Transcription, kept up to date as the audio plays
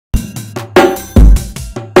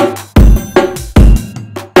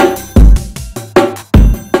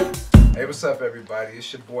Hey, what's up, everybody?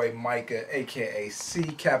 It's your boy Micah, aka C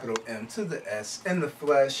capital M to the S in the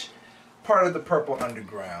flesh, part of the Purple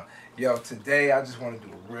Underground. Yo, today I just want to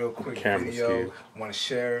do a real quick video. I want to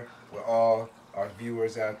share with all our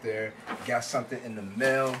viewers out there. Got something in the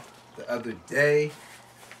mail the other day.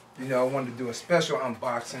 You know, I wanted to do a special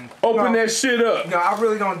unboxing. Open that shit up. No, I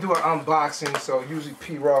really don't do an unboxing, so usually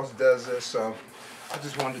P. Ross does this, so I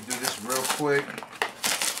just wanted to do this real quick.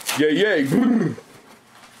 Yeah.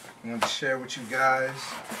 I want to share with you guys.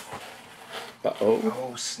 Uh-oh.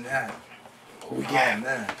 Oh, snap. What we got? Oh,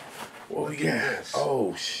 man. What we got? This.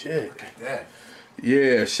 Oh, shit. Look at that.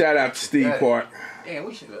 Yeah, shout out to Steve Park. Damn,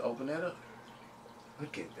 we should have opened that up.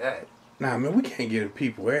 Look at that. Nah, man, we can't give the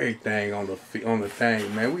people everything on the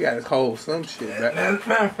thing, man. We gotta hold some shit back.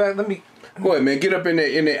 Matter of fact, let me go ahead, man. Get up in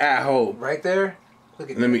the eye hole. Right there. Look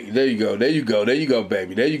at that. There you go. There you go. There you go,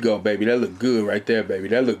 baby. There you go, baby. That look good right there, baby.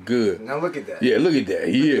 That look good. Now look at that. Yeah, look at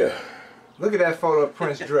that. Yeah. Look at that photo of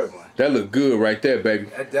Prince dribbling. That look good right there, baby.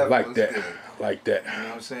 That definitely like that. Good. Like that. You know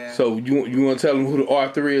what I'm saying? So you want to tell them who the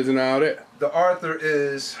author is and all that? The author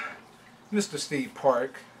is Mr. Steve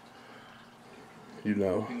Park. You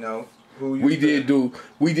know. We did do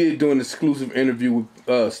an exclusive interview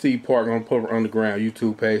with Steve Park on Purple Underground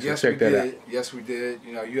YouTube page. So check that out. Yes, we did.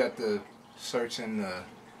 You know, you have to search in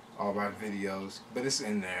all of our videos, but it's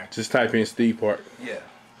in there. Just type in Steve Park. Yeah.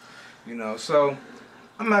 You know, so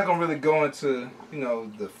I'm not gonna really go into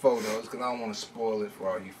the photos because I don't want to spoil it for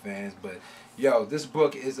all you fans. But yo, this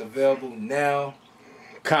book is available now.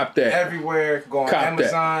 Cop that. Everywhere. Go on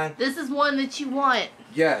Amazon. That. This is one that you want.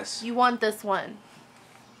 Yes. You want this one.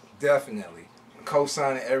 Definitely.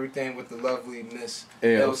 Co-signing everything with the lovely Miss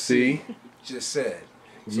LC just said.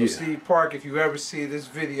 So Steve Park, if you ever see this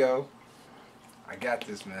video, I got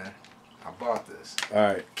this, man. I bought this.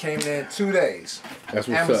 Alright. Came in 2 days. That's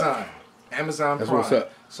what's up. Amazon That's Prime. what's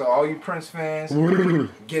up. So all you Prince fans,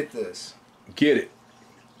 get this. Get it.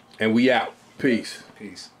 And we out. Peace.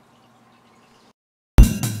 Peace.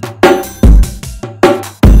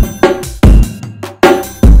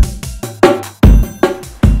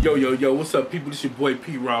 Yo, what's up, people? This your boy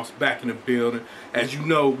P. Ross back in the building. As you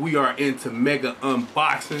know, we are into mega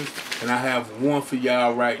unboxings, and I have one for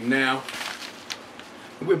y'all right now.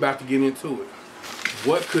 We're about to get into it.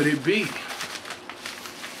 What could it be?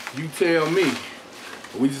 You tell me.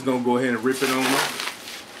 We just gonna go ahead and rip it on off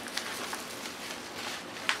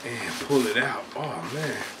and pull it out. Oh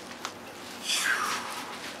man.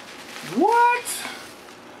 What?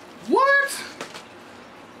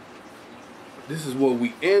 This is what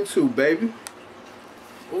we into, baby.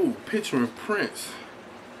 Ooh, picture and prints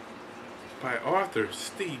by Arthur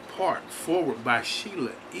Steve Park. Forward by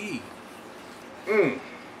Sheila E. Look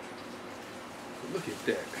at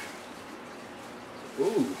that.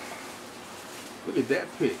 Ooh. Look at that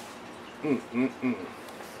pic.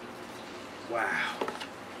 Wow.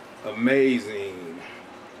 Amazing.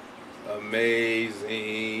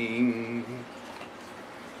 Amazing.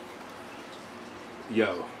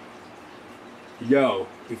 Yo,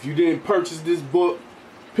 if you didn't purchase this book,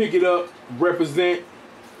 pick it up, represent,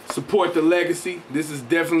 support the legacy. This is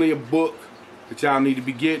definitely a book that y'all need to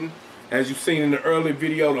be getting. As you've seen in the earlier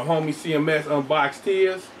video, the homie CMS unboxed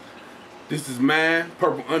his. This is mine,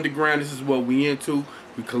 Purple Underground. This is what we into.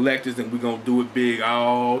 We collectors and we gonna do it big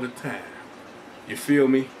all the time. You feel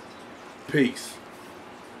me? Peace.